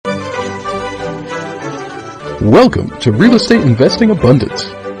Welcome to Real Estate Investing Abundance,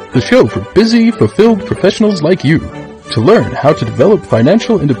 the show for busy, fulfilled professionals like you to learn how to develop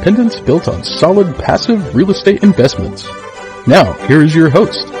financial independence built on solid, passive real estate investments. Now, here is your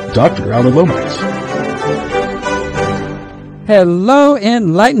host, Dr. Alan Lomax. Hello,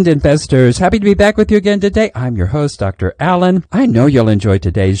 enlightened investors. Happy to be back with you again today. I'm your host, Dr. Alan. I know you'll enjoy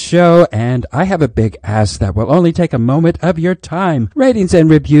today's show, and I have a big ask that will only take a moment of your time. Ratings and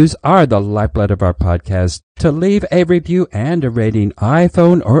reviews are the lifeblood of our podcast. To leave a review and a rating,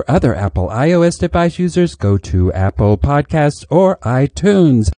 iPhone or other Apple iOS device users, go to Apple Podcasts or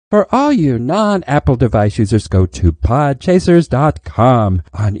iTunes. For all you non-Apple device users, go to podchasers.com.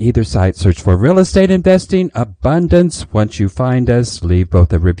 On either site, search for Real Estate Investing Abundance. Once you find us, leave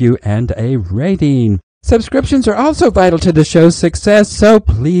both a review and a rating. Subscriptions are also vital to the show's success, so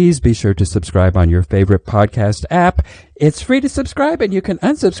please be sure to subscribe on your favorite podcast app. It's free to subscribe, and you can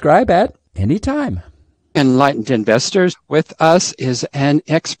unsubscribe at any time. Enlightened investors, with us is an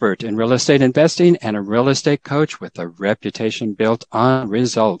expert in real estate investing and a real estate coach with a reputation built on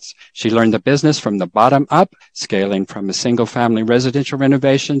results. She learned the business from the bottom up, scaling from a single-family residential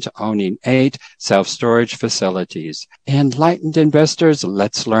renovation to owning 8 self-storage facilities. Enlightened investors,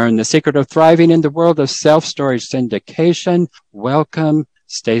 let's learn the secret of thriving in the world of self-storage syndication. Welcome,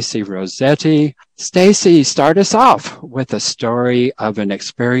 Stacy Rossetti. Stacy, start us off with a story of an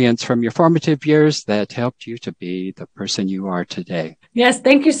experience from your formative years that helped you to be the person you are today. Yes,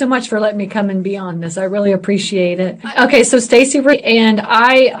 thank you so much for letting me come and be on this. I really appreciate it. Okay, so Stacy, and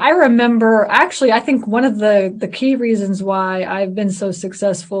I remember, actually, I think one of the key reasons why I've been so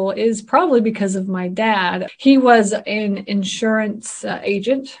successful is probably because of my dad. He was an insurance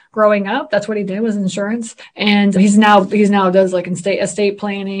agent growing up. That's what he did, was insurance. And he's now does like estate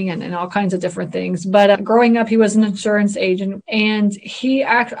planning and all kinds of different things. But growing up, he was an insurance agent, and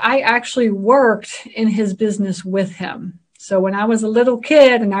I actually worked in his business with him. So when I was a little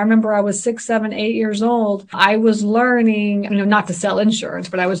kid, and I remember I was 6, 7, 8 years old, I was learning, not to sell insurance,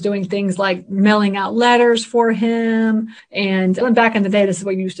 but I was doing things like mailing out letters for him. And back in the day, this is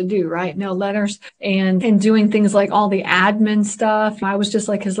what you used to do, right? Mail letters and doing things like all the admin stuff. I was just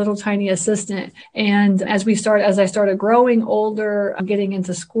like his little tiny assistant. And as I started growing older, getting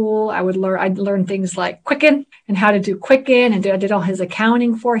into school, I'd learn things like Quicken and how to do Quicken. And I did all his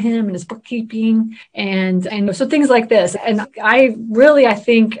accounting for him and his bookkeeping. And so things like this. And I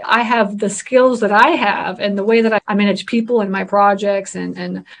think I have the skills that I have and the way that I manage people in my projects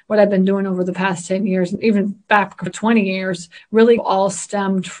and what I've been doing over the past 10 years, even back for 20 years, really all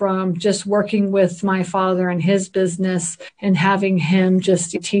stemmed from just working with my father and his business and having him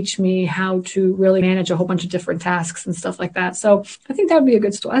just teach me how to really manage a whole bunch of different tasks and stuff like that. So I think that would be a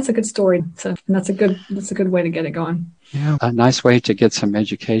good story. That's a good story. And that's a good way to get it going. Yeah, a nice way to get some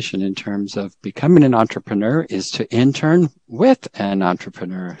education in terms of becoming an entrepreneur is to intern with an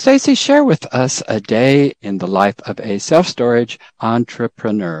entrepreneur. Stacey, share with us a day in the life of a self-storage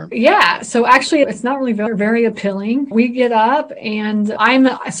entrepreneur. Yeah, so actually it's not really very, very appealing. We get up and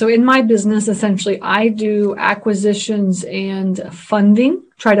in my business, essentially, I do acquisitions and funding.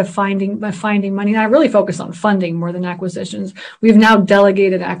 Try to finding money. And I really focus on funding more than acquisitions. We've now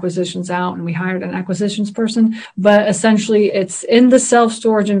delegated acquisitions out and we hired an acquisitions person, but essentially it's in the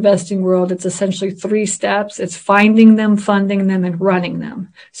self-storage investing world. It's essentially 3 steps. It's finding them, funding them, and running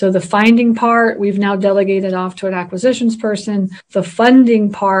them. So the finding part, we've now delegated off to an acquisitions person. The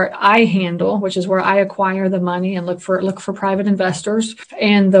funding part I handle, which is where I acquire the money and look for private investors.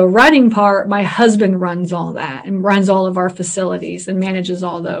 And the running part, my husband runs all that and runs all of our facilities and manages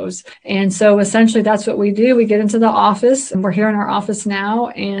all those. And so essentially that's what we do. We get into the office, and we're here in our office now.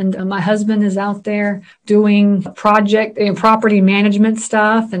 And my husband is out there doing project and property management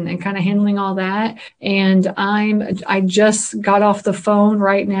stuff and kind of handling all that. And I just got off the phone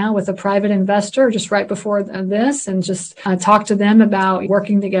right now with a private investor just right before this, and just talked to them about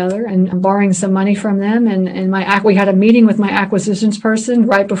working together and borrowing some money from them. And we had a meeting with my acquisitions person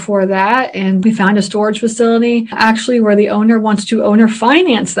right before that, and we found a storage facility actually where the owner wants to owner finance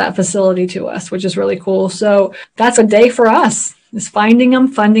that facility to us, which is really cool. So that's a day for us. Is finding them,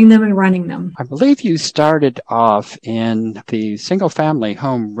 funding them, and running them. I believe you started off in the single-family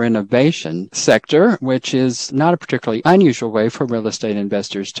home renovation sector, which is not a particularly unusual way for real estate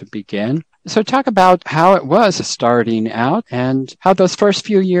investors to begin. So talk about how it was starting out and how those first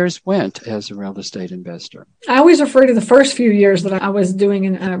few years went as a real estate investor. I always refer to the first few years that I was doing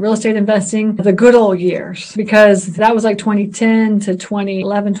in real estate investing, the good old years, because that was like 2010 to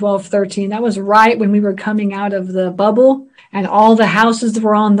 2011, 12, 13. That was right when we were coming out of the bubble. and all the houses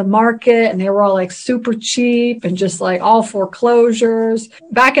were on the market and they were all like super cheap and just like all foreclosures.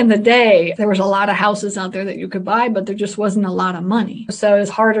 Back in the day, there was a lot of houses out there that you could buy, but there just wasn't a lot of money. So it's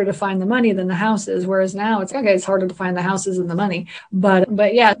harder to find the money than the houses. Whereas now it's okay, it's harder to find the houses and the money.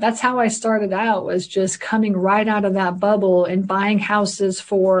 But yeah, that's how I started out, was just coming right out of that bubble and buying houses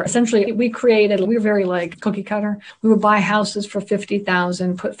for, essentially we were very like cookie cutter. We would buy houses for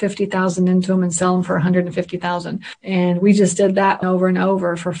 $50,000, put $50,000 into them and sell them for $150,000. And we just did that over and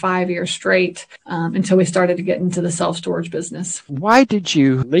over for 5 years straight until we started to get into the self-storage business. Why did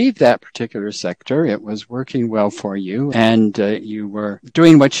you leave that particular sector? It was working well for you and you were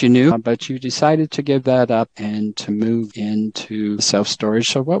doing what you knew, but you decided to give that up and to move into self-storage.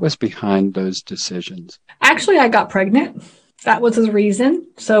 So what was behind those decisions? Actually, I got pregnant. That was the reason.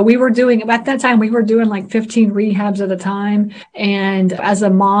 So at that time, we were doing like 15 rehabs at a time. And as a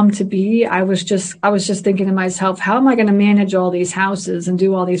mom to be, I was just thinking to myself, how am I going to manage all these houses and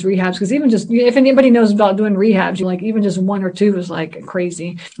do all these rehabs? Because even just, if anybody knows about doing rehabs, like even just 1 or 2 was like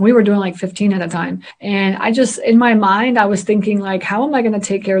crazy. We were doing like 15 at a time. And in my mind, I was thinking like, how am I going to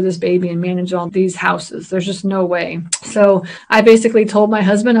take care of this baby and manage all these houses? There's just no way. So I basically told my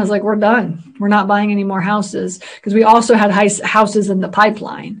husband, I was like, we're done. We're not buying any more houses, because we also had houses in the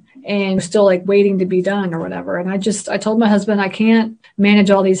pipeline and still like waiting to be done or whatever. And I told my husband, I can't manage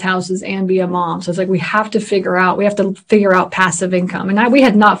all these houses and be a mom. So it's like, we have to figure out passive income. And we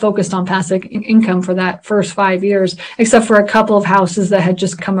had not focused on passive income for that first 5 years, except for a couple of houses that had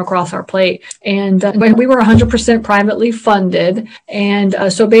just come across our plate. And we were 100% privately funded. And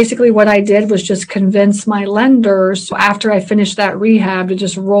so basically what I did was just convince my lenders after I finished that rehab to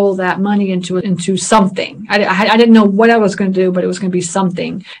just roll that money into something. I didn't know what I was going to do, but it was going to be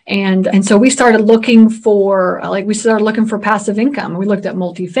something. And so we started looking for passive income. We looked at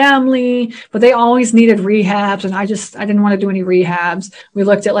multifamily, but they always needed rehabs. And I didn't want to do any rehabs. We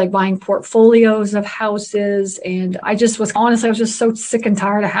looked at like buying portfolios of houses. And I was just so sick and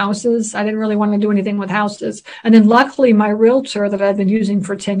tired of houses. I didn't really want to do anything with houses. And then luckily my realtor that I've been using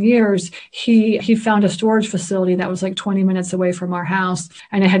for 10 years, he found a storage facility that was like 20 minutes away from our house.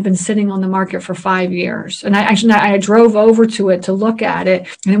 And it had been sitting on the market for 5 years. And I drove over to it to look at it.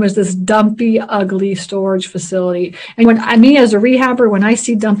 And it was this dumpy, ugly storage facility. And when as a rehabber, when I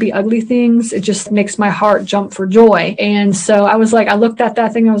see dumpy, ugly things, it just makes my heart jump for joy. And so I looked at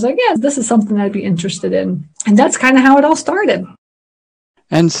that thing. I was like, yeah, this is something I'd be interested in. And that's kind of how it all started.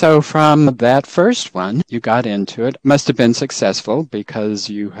 And so from that first one, you got into it. Must have been successful because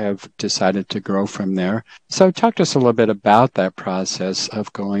you have decided to grow from there. So talk to us a little bit about that process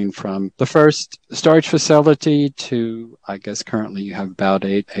of going from the first storage facility to, I guess currently you have about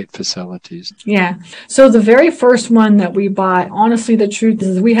eight facilities. Yeah. So the very first one that we bought, honestly, the truth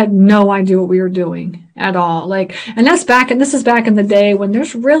is we had no idea what we were doing at all. And this is back in the day when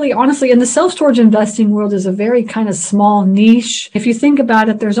there's really, honestly, in the self-storage investing world is a very kind of small niche. If you think about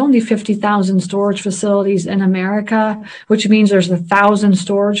it, there's only 50,000 storage facilities in America, which means there's 1,000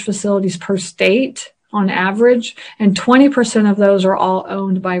 storage facilities per state on average. And 20% of those are all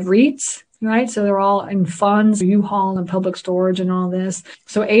owned by REITs. Right. So they're all in funds, U-Haul and Public Storage and all this.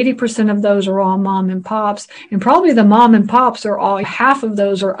 So 80% of those are all mom and pops. And probably the mom and pops half of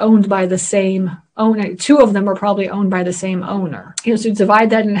those are owned by the same owner. 2 of them are probably owned by the same owner. So divide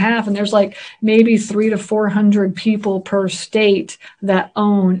that in half, and there's like maybe 300 to 400 people per state that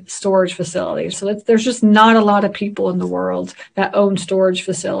own storage facilities. So there's just not a lot of people in the world that own storage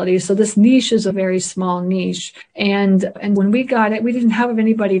facilities. So this niche is a very small niche. And when we got it, we didn't have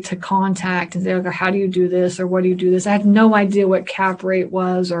anybody to contact and say, okay, how do you do this or what do you do this? I had no idea what cap rate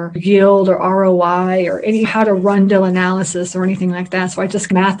was or yield or ROI or how to run deal analysis or anything like that. So I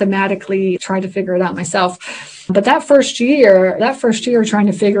just mathematically tried to figure it out myself. But that first year trying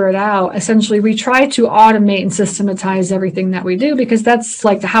to figure it out, essentially we try to automate and systematize everything that we do, because that's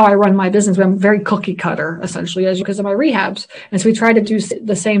like how I run my business. I'm very cookie cutter, essentially, because of my rehabs. And so we try to do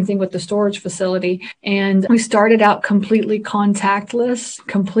the same thing with the storage facility. And we started out completely contactless,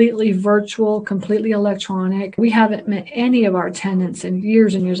 completely virtual, completely electronic. We haven't met any of our tenants in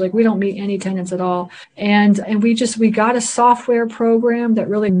years and years. Like we don't meet any tenants at all. And we got a software program that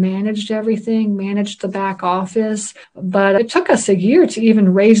really managed everything, managed the back office. But it took us a year to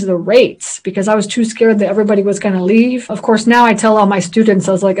even raise the rates because I was too scared that everybody was going to leave. Of course, now I tell all my students,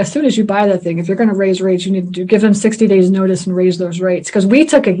 I was like, as soon as you buy that thing, if you're going to raise rates, you need to give them 60 days notice and raise those rates. Because we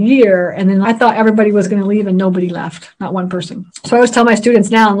took a year and then I thought everybody was going to leave and nobody left, not one person. So I always tell my students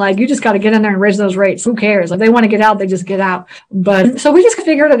now, I'm like, you just got to get in there and raise those rates. Who cares? If they want to get out, they just get out. But so we just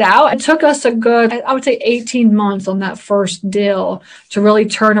figured it out. It took us a good, I would say 18 months on that first deal to really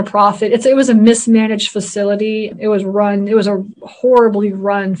turn a profit. It was a mismanaged facility. facility. It was a horribly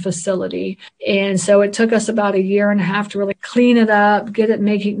run facility. And so it took us about 1.5 years to really clean it up, get it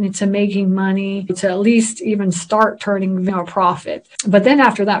making money, to at least even start turning a profit. But then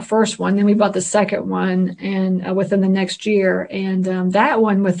after that first one, then we bought the second one and within the next year. And that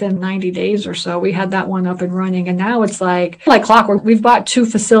one within 90 days or so, we had that one up and running. And now it's like clockwork. We've bought 2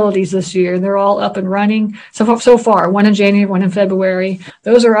 facilities this year. They're all up and running. So far, one in January, one in February.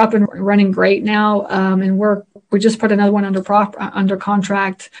 Those are up and running great now. And we just put another one under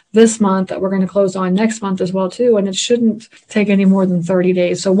contract this month that we're going to close on next month as well too. And it shouldn't take any more than 30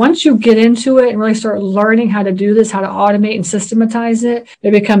 days. So once you get into it and really start learning how to do this, how to automate and systematize it,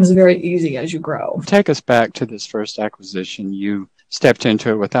 it becomes very easy as you grow. Take us back to this first acquisition. You stepped into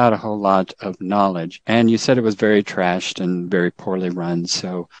it without a whole lot of knowledge, and you said it was very trashed and very poorly run.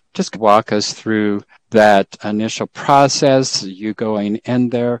 So just walk us through that initial process, you going in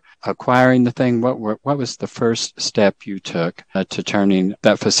there, acquiring the thing. What was the first step you took to turning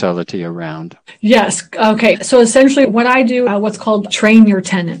that facility around? Yes. Okay. So essentially what I do, what's called train your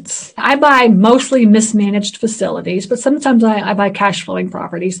tenants. I buy mostly mismanaged facilities, but sometimes I buy cash flowing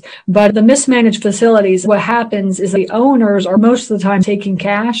properties. But the mismanaged facilities, what happens is the owners are most of the time taking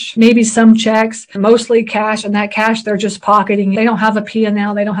cash, maybe some checks, mostly cash, and that cash they're just pocketing. They don't have a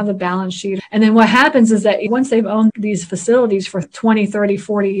P&L, they don't have a balance sheet. And then what happens is that once they've owned these facilities for 20, 30,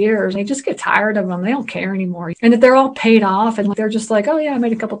 40 years, they just get tired of them. They don't care anymore. And if they're all paid off and they're just like, oh yeah, I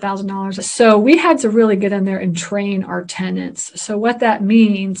made a couple $1,000s. So we had to really get in there and train our tenants. So what that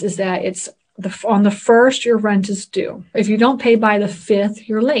means is that it's on the first, your rent is due. If you don't pay by the 5th,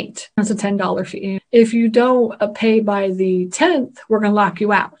 you're late. That's a $10 fee. If you don't pay by the 10th, we're going to lock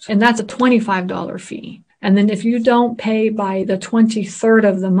you out. And that's a $25 fee. And then if you don't pay by the 23rd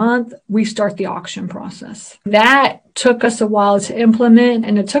of the month, we start the auction process. That took us a while to implement,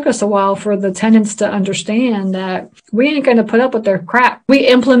 and it took us a while for the tenants to understand that we ain't going to put up with their crap. We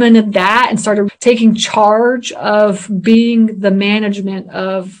implemented that and started taking charge of being the management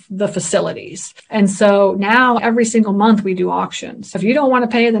of the facilities. And so now every single month we do auctions. If you don't want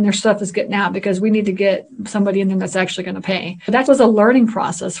to pay, then their stuff is getting out because we need to get somebody in there that's actually going to pay. But that was a learning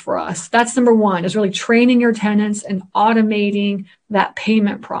process for us. That's number one, is really training your tenants and automating that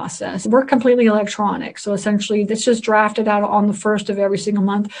payment process. We're completely electronic. So essentially it's just drafted out on the first of every single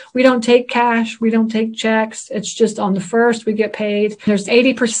month. We don't take cash. We don't take checks. It's just on the first we get paid. There's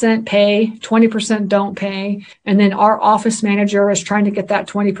 80% pay, 20% don't pay. And then our office manager is trying to get that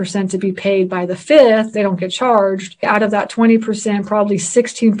 20% to be paid by the 5th. They don't get charged. Out of that 20%, probably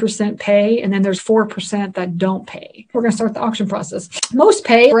 16% pay. And then there's 4% that don't pay. We're going to start the auction process. Most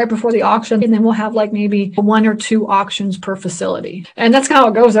pay right before the auction. And then we'll have like maybe 1 or 2 auctions per facility. And that's how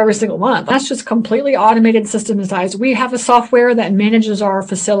it goes every single month. That's just completely automated, systematized. We have a software that manages our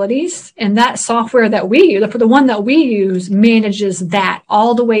facilities, and that software that we use, the one that we use, manages that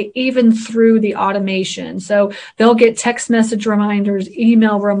all the way, even through the automation. So they'll get text message reminders,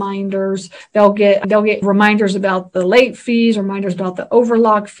 email reminders. They'll get reminders about the late fees, reminders about the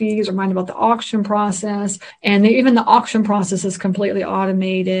overlock fees, reminders about the auction process. And even the auction process is completely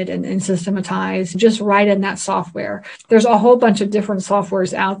automated and systematized, just right in that software. There's a whole bunch of different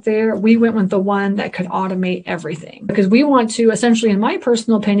softwares out there. We went with the one that could automate everything because we want to essentially, in my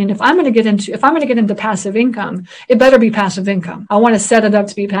personal opinion, if I'm going to get into passive income, it better be passive income. I want to set it up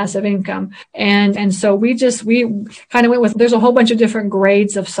to be passive income. And so we kind of went with, there's a whole bunch of different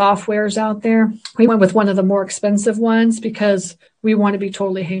grades of softwares out there. We went with one of the more expensive ones because we want to be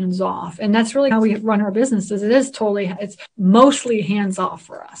totally hands off. And that's really how we run our businesses. It's mostly hands off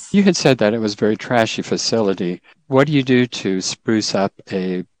for us. You had said that it was a very trashy facility. What do you do to spruce up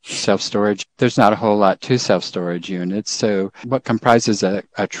a self-storage? There's not a whole lot to self-storage units. So what comprises a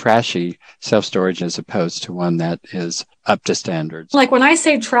trashy self-storage as opposed to one that is up to standards? Like when I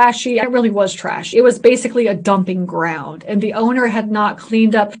say trashy, it really was trashy. It was basically a dumping ground, and the owner had not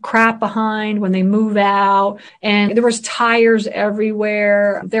cleaned up crap behind when they move out, and there was tires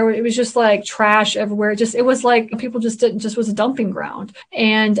everywhere. It was just like trash everywhere. It was like people just was a dumping ground,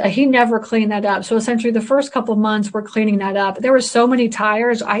 and he never cleaned that up. So essentially, the first couple of months we're cleaning that up. There were so many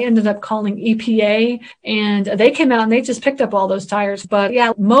tires. I ended up calling EPA, and they came out and they just picked up all those tires. But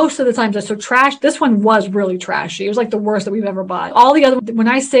yeah, most of the time, so trash. This one was really trashy. It was like the worst that we've ever bought. All the other, when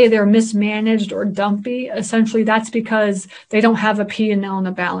I say they're mismanaged or dumpy, essentially that's because they don't have a P&L and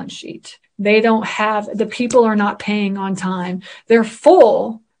a balance sheet. They don't have, the people are not paying on time. They're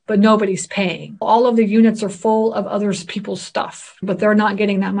full, but nobody's paying. All of the units are full of other people's stuff, but they're not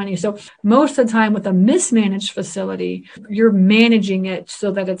getting that money. So most of the time with a mismanaged facility, you're managing it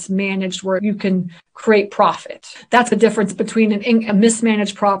so that it's managed where you can create profit. That's the difference between a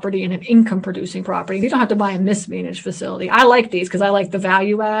mismanaged property and an income producing property. You don't have to buy a mismanaged facility. I like these because I like the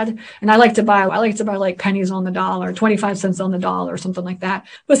value add, and I like to buy like pennies on the dollar, 25 cents on the dollar, or something like that.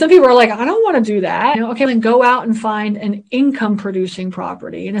 But some people are like, I don't want to do that. Okay, then go out and find an income producing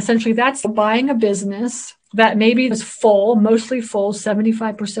property. And essentially that's buying a business that maybe is full, mostly full,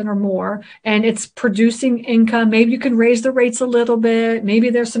 75% or more, and it's producing income. Maybe you can raise the rates a little bit. Maybe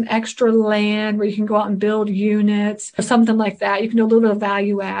there's some extra land where you can go out and build units or something like that. You can do a little bit of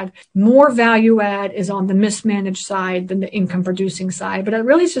value add. More value add is on the mismanaged side than the income producing side, but it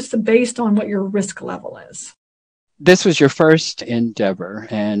really is just based on what your risk level is. This was your first endeavor,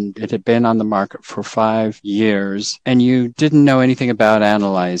 and it had been on the market for 5 years, and you didn't know anything about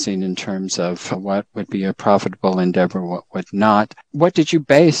analyzing in terms of what would be a profitable endeavor, what would not. What did you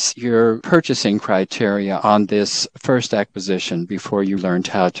base your purchasing criteria on this first acquisition before you learned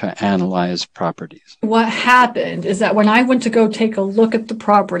how to analyze properties? What happened is that when I went to go take a look at the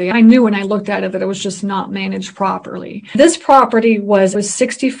property, I knew when I looked at it that it was just not managed properly. This property was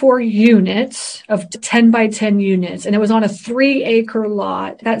 64 units of 10 by 10 units. And it was on a 3-acre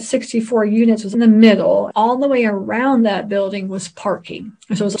lot. That 64 units was in the middle. All the way around that building was parking.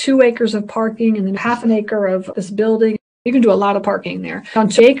 So it was 2 acres of parking and then half an acre of this building. You can do a lot of parking there. On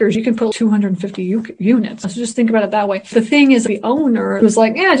 2 acres, you can put 250 units. So just think about it that way. The thing is, the owner was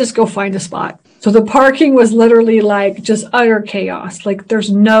like, yeah, just go find a spot. So the parking was literally like just utter chaos. Like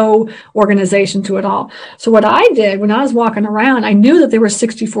there's no organization to it all. So what I did when I was walking around, I knew that there were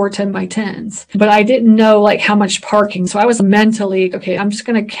 64 10 by 10s, but I didn't know like how much parking. So I was mentally, okay, I'm just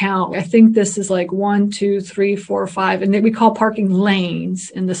going to count. I think this is like 1, 2, 3, 4, 5. And then we call parking lanes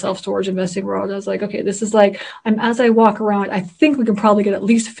in the self-storage investing world. I was like, okay, this is like, as I walk around, I think we can probably get at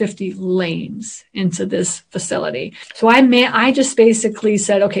least 50 lanes into this facility. So I just basically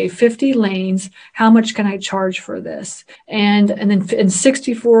said, okay, 50 lanes. How much can I charge for this? And then in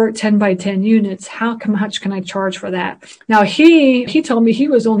 64 10 by 10 units, how much can I charge for that? Now he told me he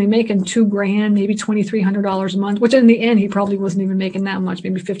was only making $2,000, maybe $2,300 a month, which in the end he probably wasn't even making that much,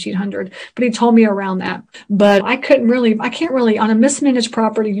 maybe $1,500. But he told me around that. But I can't really on a mismanaged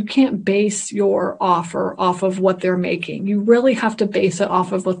property, you can't base your offer off of what they're making. You really have to base it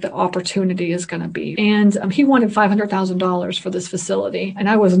off of what the opportunity is going to be. And he wanted $500,000 for this facility, and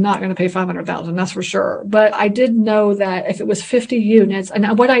I was not going to pay $500,000. That's for sure. But I did know that if it was 50 units,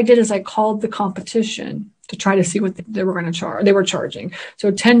 and what I did is I called the competition to try to see what they were going to charge. They were charging.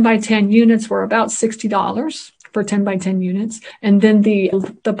 So 10 by 10 units were about $60 for 10 by 10 units. And then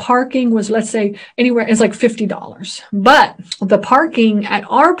the parking was, let's say, anywhere, it's like $50. But the parking at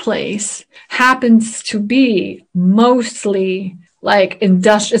our place happens to be mostly like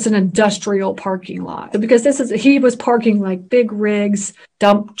it's an industrial parking lot. Because he was parking like big rigs,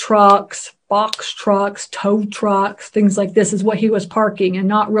 dump trucks, box trucks, tow trucks, things like this is what he was parking, and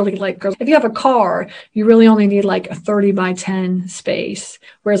not really like, if you have a car, you really only need like a 30 by 10 space.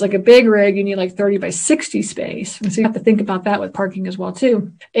 Whereas like a big rig, you need like 30 by 60 space. And so you have to think about that with parking as well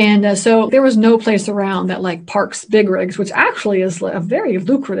too. And so there was no place around that like parks big rigs, which actually is a very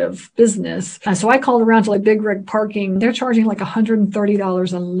lucrative business. So I called around to like big rig parking. They're charging like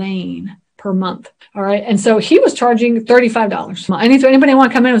 $130 a lane per month. All right. And so he was charging $35. Anybody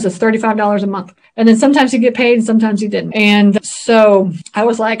want to come in, it was just $35 a month. And then sometimes he'd get paid and sometimes he didn't. And so I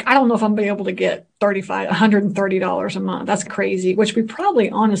was like, I don't know if I'm going to be able to get $130 a month. That's crazy, which we probably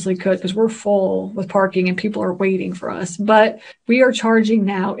honestly could because we're full with parking and people are waiting for us. But we are charging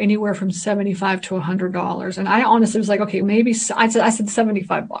now anywhere from $75 to $100. And I honestly was like, okay, maybe I said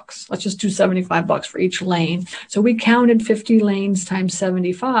 $75. Let's just do $75 for each lane. So we counted 50 lanes times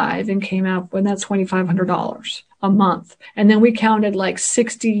 75 and came out when that's $2,500 a month. And then we counted like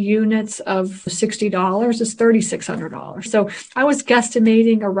 60 units of $60 is $3,600. So I was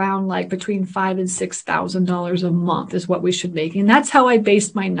guesstimating around like between $5,000 and $6,000 a month is what we should make. And that's how I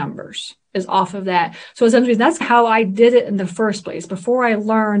based my numbers, is off of that. So essentially that's how I did it in the first place. Before I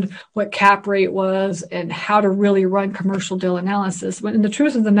learned what cap rate was and how to really run commercial deal analysis. And the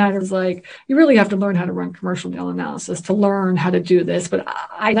truth of the matter is like, you really have to learn how to run commercial deal analysis to learn how to do this. But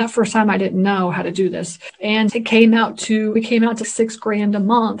that first time I didn't know how to do this. And we came out to $6,000 a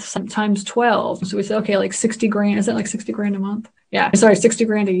month, sometimes 12. So we said, okay, like 60 grand. Is that like 60 grand a month? Yeah, sorry, 60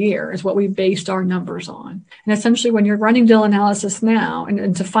 grand a year is what we based our numbers on. And essentially when you're running deal analysis now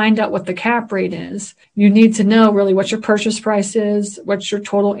and to find out what the cap rate is, you need to know really what your purchase price is, what your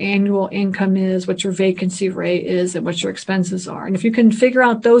total annual income is, what your vacancy rate is, and what your expenses are. And if you can figure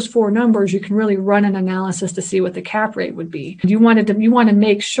out those four numbers, you can really run an analysis to see what the cap rate would be. You want to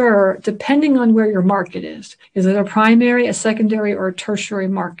make sure, depending on where your market is it a primary, a secondary, or a tertiary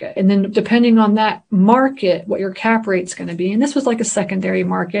market? And then depending on that market, what your cap rate's going to be. And this was like a secondary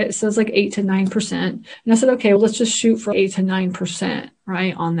market. So it's like 8 to 9%. And I said, okay, well, let's just shoot for 8 to 9%,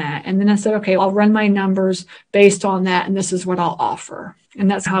 right, on that. And then I said, okay, I'll run my numbers based on that, and this is what I'll offer. And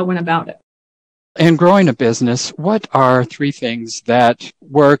that's how I went about it. In growing a business, what are 3 things that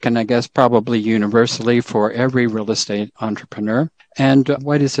work, and I guess probably universally for every real estate entrepreneur? And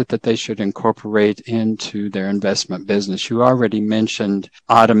what is it that they should incorporate into their investment business? You already mentioned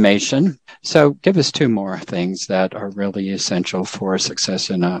automation. So give us 2 more things that are really essential for success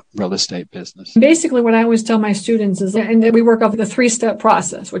in a real estate business. Basically, what I always tell my students is, and we work off the 3-step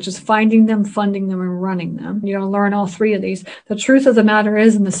process, which is finding them, funding them, and running them. You know, learn all 3 of these. The truth of the matter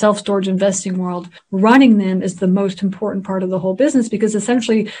is, in the self-storage investing world, running them is the most important part of the whole business, because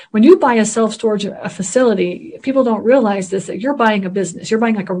essentially when you buy a self-storage facility, people don't realize this, that you're buying a business. You're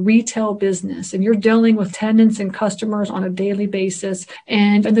buying like a retail business, and you're dealing with tenants and customers on a daily basis.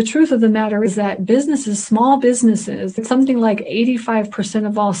 And the truth of the matter is that businesses, small businesses, something like 85%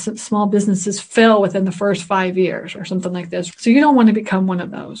 of all small businesses fail within the first 5 years or something like this. So you don't want to become one of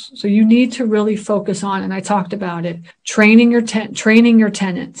those. So you need to really focus on, and I talked about it, training your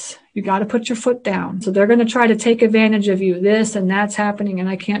tenants. You got to put your foot down. So they're going to try to take advantage of you. This and that's happening, and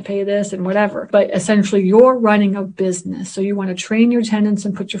I can't pay this and whatever. But essentially, you're running a business. So you want to train your tenants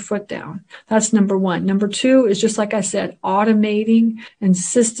and put your foot down. That's number 1. Number 2 is, just like I said, automating and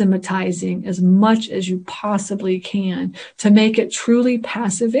systematizing as much as you possibly can to make it truly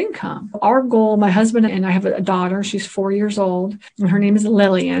passive income. Our goal, my husband and I have a daughter. She's 4 years old, and her name is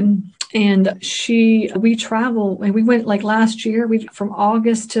Lillian. And we travel, and we went like last year,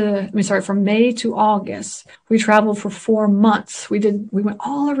 from May to August, we traveled for 4 months. We went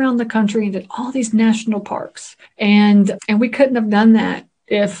all around the country and did all these national parks. And we couldn't have done that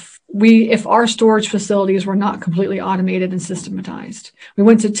if our storage facilities were not completely automated and systematized. We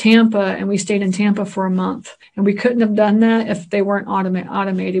went to Tampa, and we stayed in Tampa for a month, and we couldn't have done that if they weren't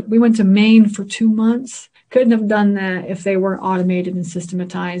automated. We went to Maine for 2 months. Couldn't have done that if they weren't automated and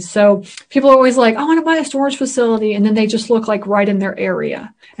systematized. So people are always like, I want to buy a storage facility. And then they just look like right in their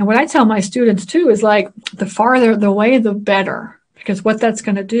area. And what I tell my students too is like, the farther away, the better. Because what that's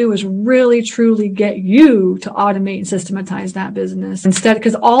going to do is really, truly get you to automate and systematize that business. Instead,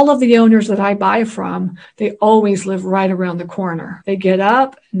 because all of the owners that I buy from, they always live right around the corner. They get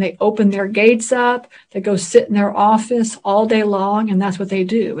up and they open their gates up. They go sit in their office all day long, and that's what they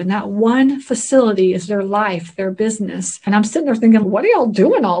do. And that one facility is their life, their business. And I'm sitting there thinking, what are y'all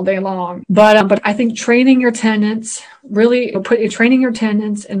doing all day long? But I think training your tenants, training your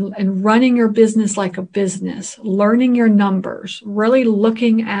tenants and running your business like a business, learning your numbers, really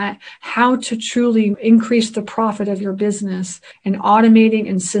looking at how to truly increase the profit of your business and automating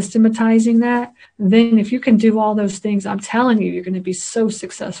and systematizing that. Then if you can do all those things, I'm telling you, you're going to be so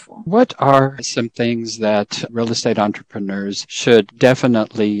successful. What are some things that real estate entrepreneurs should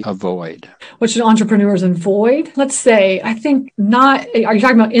definitely avoid? What should entrepreneurs avoid? Let's say, I think not, are you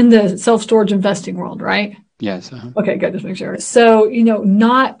talking about in the self-storage investing world, right? Yes. Okay, good. Just make sure. So,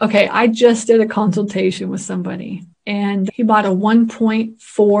 I just did a consultation with somebody, and he bought a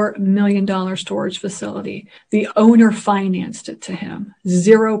 $1.4 million storage facility. The owner financed it to him,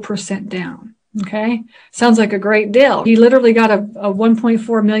 0% down. Okay. Sounds like a great deal. He literally got a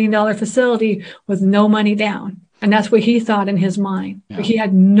 $1.4 million facility with no money down. And that's what he thought in his mind. Yeah. But he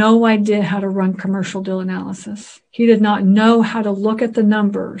had no idea how to run commercial deal analysis. He did not know how to look at the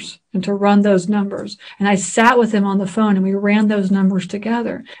numbers and to run those numbers. And I sat with him on the phone and we ran those numbers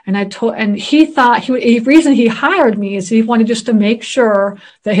together. And he thought the reason he hired me is he wanted just to make sure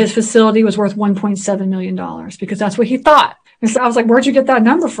that his facility was worth $1.7 million, because that's what he thought. And so I was like, where'd you get that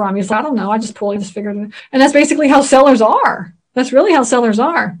number from? He's like, I don't know. I just figured it. And that's basically how sellers are. That's really how sellers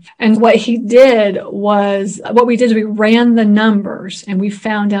are. And what we did is we ran the numbers and we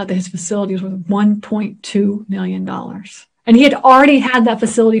found out that his facility was worth $1.2 million. And he had already had that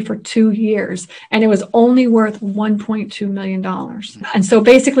facility for 2 years, and it was only worth $1.2 million. And so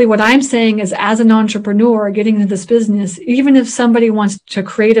basically what I'm saying is, as an entrepreneur getting into this business, even if somebody wants to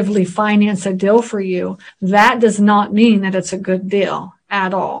creatively finance a deal for you, that does not mean that it's a good deal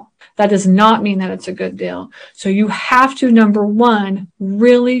at all. that does not mean that it's a good deal. So you have to, number one,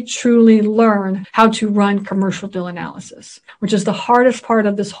 really truly learn how to run commercial deal analysis, which is the hardest part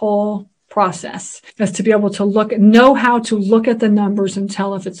of this whole process, is to be able to know how to look at the numbers and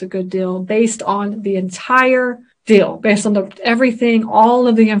tell if it's a good deal based on the entire deal, based on everything, all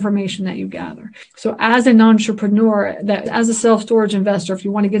of the information that you gather. So as an entrepreneur, as a self-storage investor, if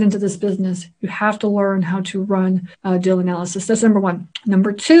you want to get into this business, you have to learn how to run deal analysis. That's number one.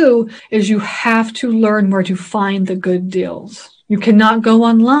 Number two is you have to learn where to find the good deals. You cannot go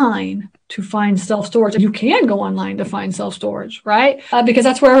online to find self-storage. You can go online to find self-storage, right? Because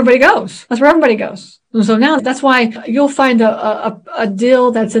that's where everybody goes. That's where everybody goes. And so now that's why you'll find a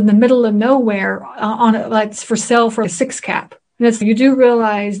deal that's in the middle of nowhere that's for sale for a 6 cap. And you do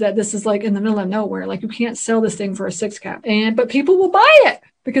realize that this is like in the middle of nowhere. Like you can't sell this thing for a 6 cap. But people will buy it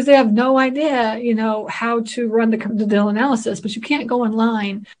because they have no idea, how to run the deal analysis. But you can't go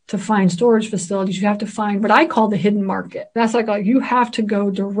online to find storage facilities. You have to find what I call the hidden market. That's like you have to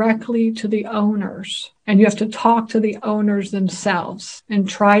go directly to the owners, and you have to talk to the owners themselves and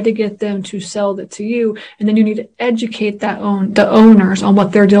try to get them to sell it to you. And then you need to educate the owners on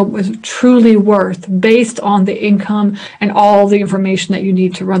what their deal was truly worth based on the income and all the information that you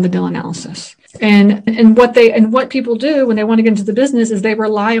need to run the deal analysis. And what people do when they want to get into the business is they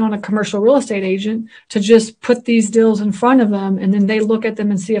rely on a commercial real estate agent to just put these deals in front of them, and then they look at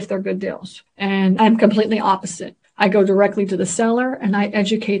them and see if they're good deals. And I'm completely opposite. I go directly to the seller and I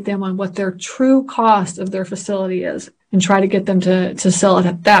educate them on what their true cost of their facility is and try to get them to sell it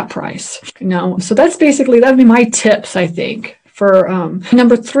at that price. So that'd be my tips, I think. For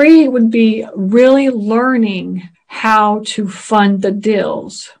number 3 would be really learning how to fund the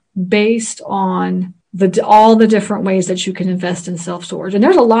deals based on all the different ways that you can invest in self-storage. And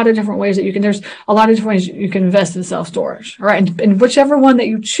there's a lot of different ways that you can invest in self-storage. All right. And whichever one that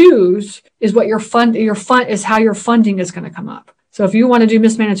you choose is what is how your funding is going to come up. So if you want to do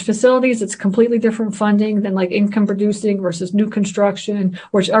mismanaged facilities, it's completely different funding than like income producing versus new construction,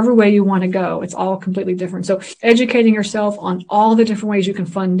 whichever way you want to go. It's all completely different. So educating yourself on all the different ways you can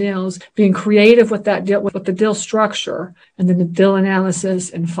fund deals, being creative with that deal, with the deal structure, and then the deal analysis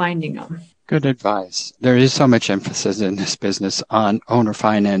and finding them. Good advice. There is so much emphasis in this business on owner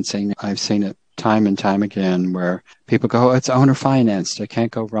financing. I've seen it time and time again where people go, it's owner financed. I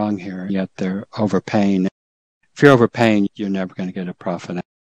can't go wrong here. Yet they're overpaying. If you're overpaying, you're never going to get a profit.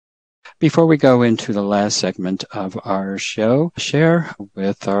 Before we go into the last segment of our show, share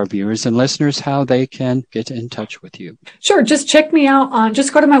with our viewers and listeners how they can get in touch with you. Sure. Just check me out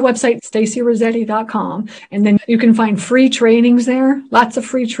just go to my website, stacyrossetti.com, and then you can find free trainings there. Lots of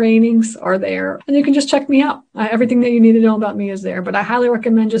free trainings are there. And you can just check me out. Everything that you need to know about me is there. But I highly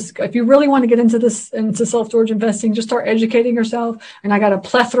recommend if you really want to get into self-storage investing, just start educating yourself. And I got a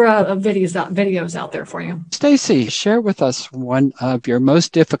plethora of videos out there for you. Stacy, share with us one of your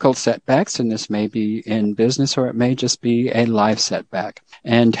most difficult setbacks, and this may be in business or it may just be a life setback.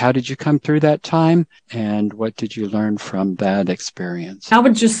 And how did you come through that time? And what did you learn from that experience? I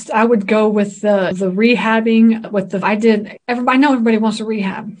would go with the rehabbing. I know everybody wants to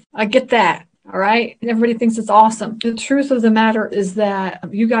rehab. I get that. All right. Everybody thinks it's awesome. The truth of the matter is that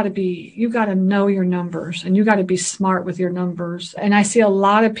you got to know your numbers, and you got to be smart with your numbers. And I see a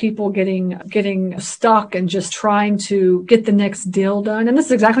lot of people getting stuck and just trying to get the next deal done. And this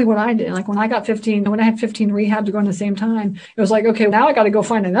is exactly what I did. Like when I had 15 rehabs going at the same time, it was like, okay, now I got to go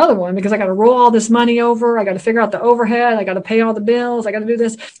find another one because I got to roll all this money over. I got to figure out the overhead. I got to pay all the bills. I got to do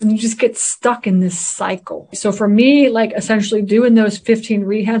this. And you just get stuck in this cycle. So for me, like essentially doing those 15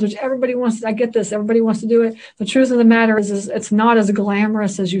 rehabs, which everybody wants, I get this, everybody wants to do it. The truth of the matter is it's not as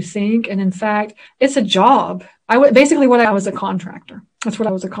glamorous as you think. And in fact, it's a job. I was a contractor. That's what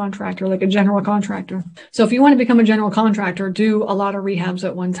I was, a contractor, like a general contractor. So if you want to become a general contractor, do a lot of rehabs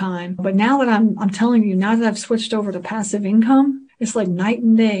at one time. But now that I'm telling you, now that I've switched over to passive income, it's like night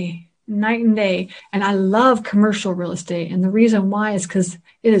and day. And I love commercial real estate. And the reason why is because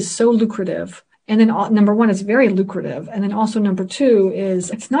it is so lucrative. And then number one, it's very lucrative. And then also number 2 is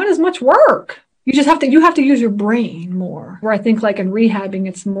it's not as much work. You just have to use your brain more. Where I think like in rehabbing,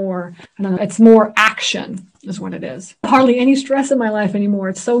 it's more action is what it is. Hardly any stress in my life anymore.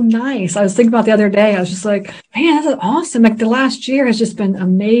 It's so nice. I was thinking about the other day. I was just like, man, this is awesome. Like the last year has just been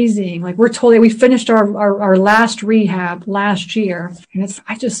amazing. Like we finished our last rehab last year, and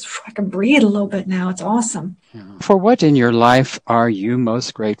I can breathe a little bit now. It's awesome. For what in your life are you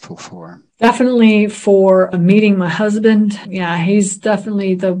most grateful for? Definitely for meeting my husband. Yeah, he's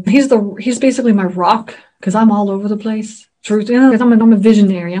definitely he's basically my rock because I'm all over the place. truth. I'm a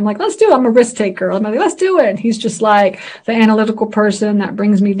visionary. I'm like, let's do it. I'm a risk taker. I'm like, let's do it. And he's just like the analytical person that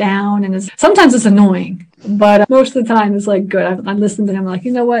brings me down. And sometimes it's annoying, but most of the time it's like good. I listen to him. I'm like,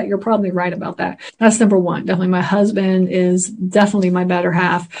 you know what? You're probably right about that. That's number one. Definitely my husband is definitely my better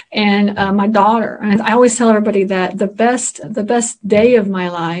half, and my daughter. And I always tell everybody that the best day of my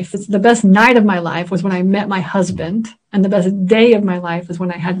life, the best night of my life was when I met my husband. And the best day of my life was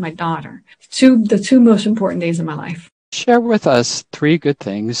when I had my daughter. The two most important days of my life. Share with us 3 good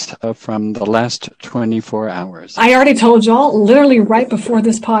things from the last 24 hours. I already told y'all, literally right before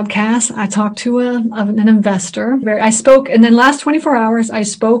this podcast, I talked to an investor. I spoke, and then last 24 hours, I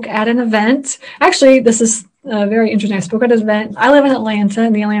spoke at an event. Actually, this is very interesting. I spoke at an event. I live in Atlanta,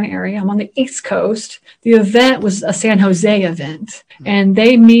 in the Atlanta area. I'm on the East Coast. The event was a San Jose event, and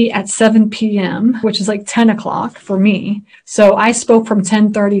they meet at 7 p.m., which is like 10 o'clock for me. So I spoke from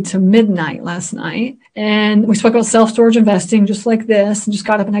 10:30 to midnight last night. And we spoke about self-storage investing just like this, and just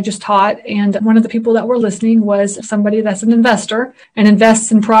got up and I just taught. And one of the people that were listening was somebody that's an investor and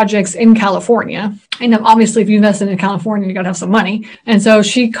invests in projects in California. And obviously, if you invest in California, you got to have some money. And so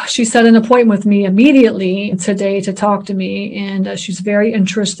she set an appointment with me immediately today to talk to me. And she's very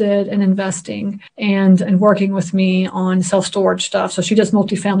interested in investing and working with me on self-storage stuff. So she does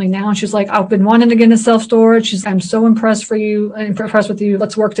multifamily now. And she's like, I've been wanting to get into self-storage. I'm so impressed with you.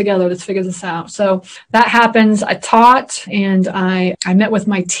 Let's work together. Let's figure this out. So that happens. I taught and I met with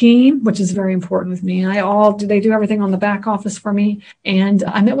my team, which is very important with me. And they do everything on the back office for me. And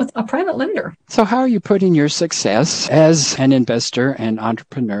I met with a private lender. So how are you putting your success as an investor and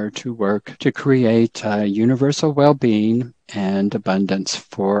entrepreneur to work to create universal well-being and abundance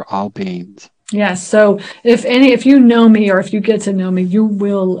for all beings? Yes. So if you know me or if you get to know me, you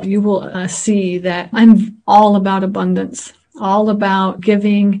will see that I'm all about abundance. All about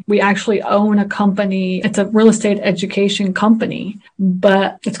giving. We actually own a company. It's a real estate education company,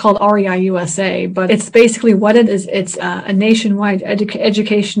 but it's called REI USA. But it's basically what it is. It's a nationwide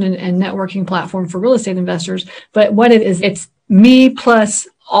education and networking platform for real estate investors. But what it is, it's me plus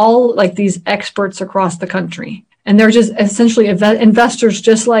all like these experts across the country. And they're just essentially investors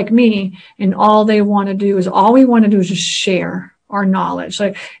just like me. And all we want to do is just share our knowledge.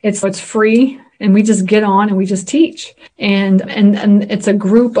 Like it's free. And we just get on and we just teach. And it's a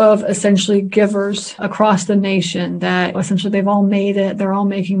group of essentially givers across the nation that essentially they've all made it. They're all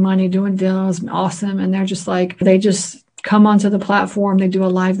making money, doing deals, awesome. And they're just like, they just come onto the platform. They do a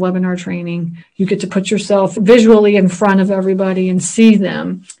live webinar training. You get to put yourself visually in front of everybody and see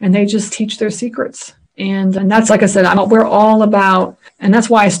them. And they just teach their secrets. And that's, like I said, we're all about, and that's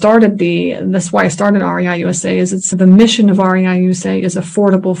why I started REI USA, is it's the mission of REI USA is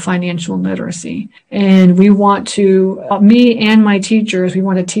affordable financial literacy. And we want to, me and my teachers, we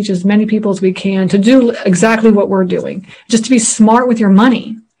want to teach as many people as we can to do exactly what we're doing, just to be smart with your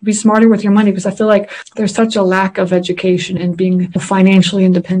money. Be smarter with your money, because I feel like there's such a lack of education in being financially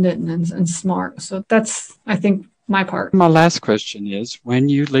independent and smart. So that's, I think, my part. My last question is, when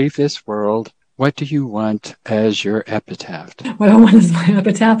you leave this world, what do you want as your epitaph? What I want as my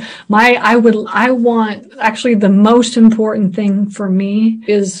epitaph? I want, actually, the most important thing for me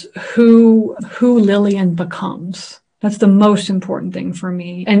is who Lillian becomes. That's the most important thing for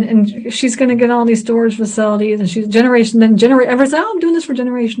me. And she's going to get all these storage facilities, and she's everyone says, I'm doing this for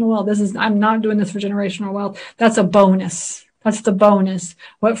generational wealth. I'm not doing this for generational wealth. That's a bonus. That's the bonus.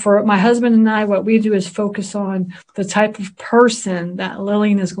 What for my husband and I, what we do is focus on the type of person that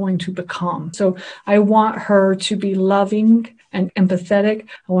Lillian is going to become. So I want her to be loving and empathetic.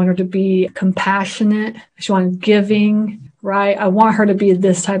 I want her to be compassionate. I want giving, right? I want her to be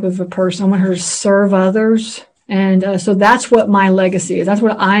this type of a person. I want her to serve others. And so that's what my legacy is. That's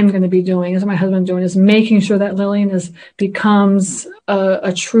what I'm going to be doing. That's what my husband's doing, is making sure that Lillian becomes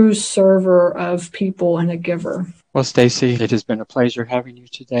a true server of people and a giver. Well, Stacy, it has been a pleasure having you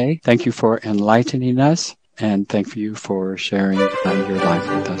today. Thank you for enlightening us, and thank you for sharing your life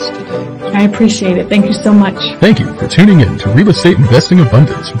with us today. I appreciate it. Thank you so much. Thank you for tuning in to Real Estate Investing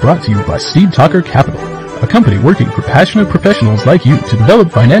Abundance, brought to you by Seed Talker Capital, a company working for passionate professionals like you to develop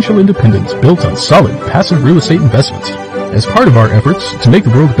financial independence built on solid, passive real estate investments. As part of our efforts to make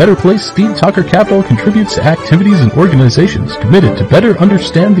the world a better place, Seed Talker Capital contributes to activities and organizations committed to better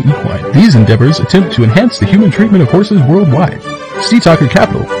understand the equine. These endeavors attempt to enhance the human treatment of horses worldwide. Seed Talker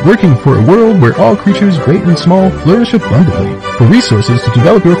Capital, working for a world where all creatures, great and small, flourish abundantly. For resources to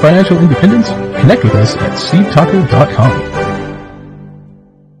develop your financial independence, connect with us at seedtalker.com.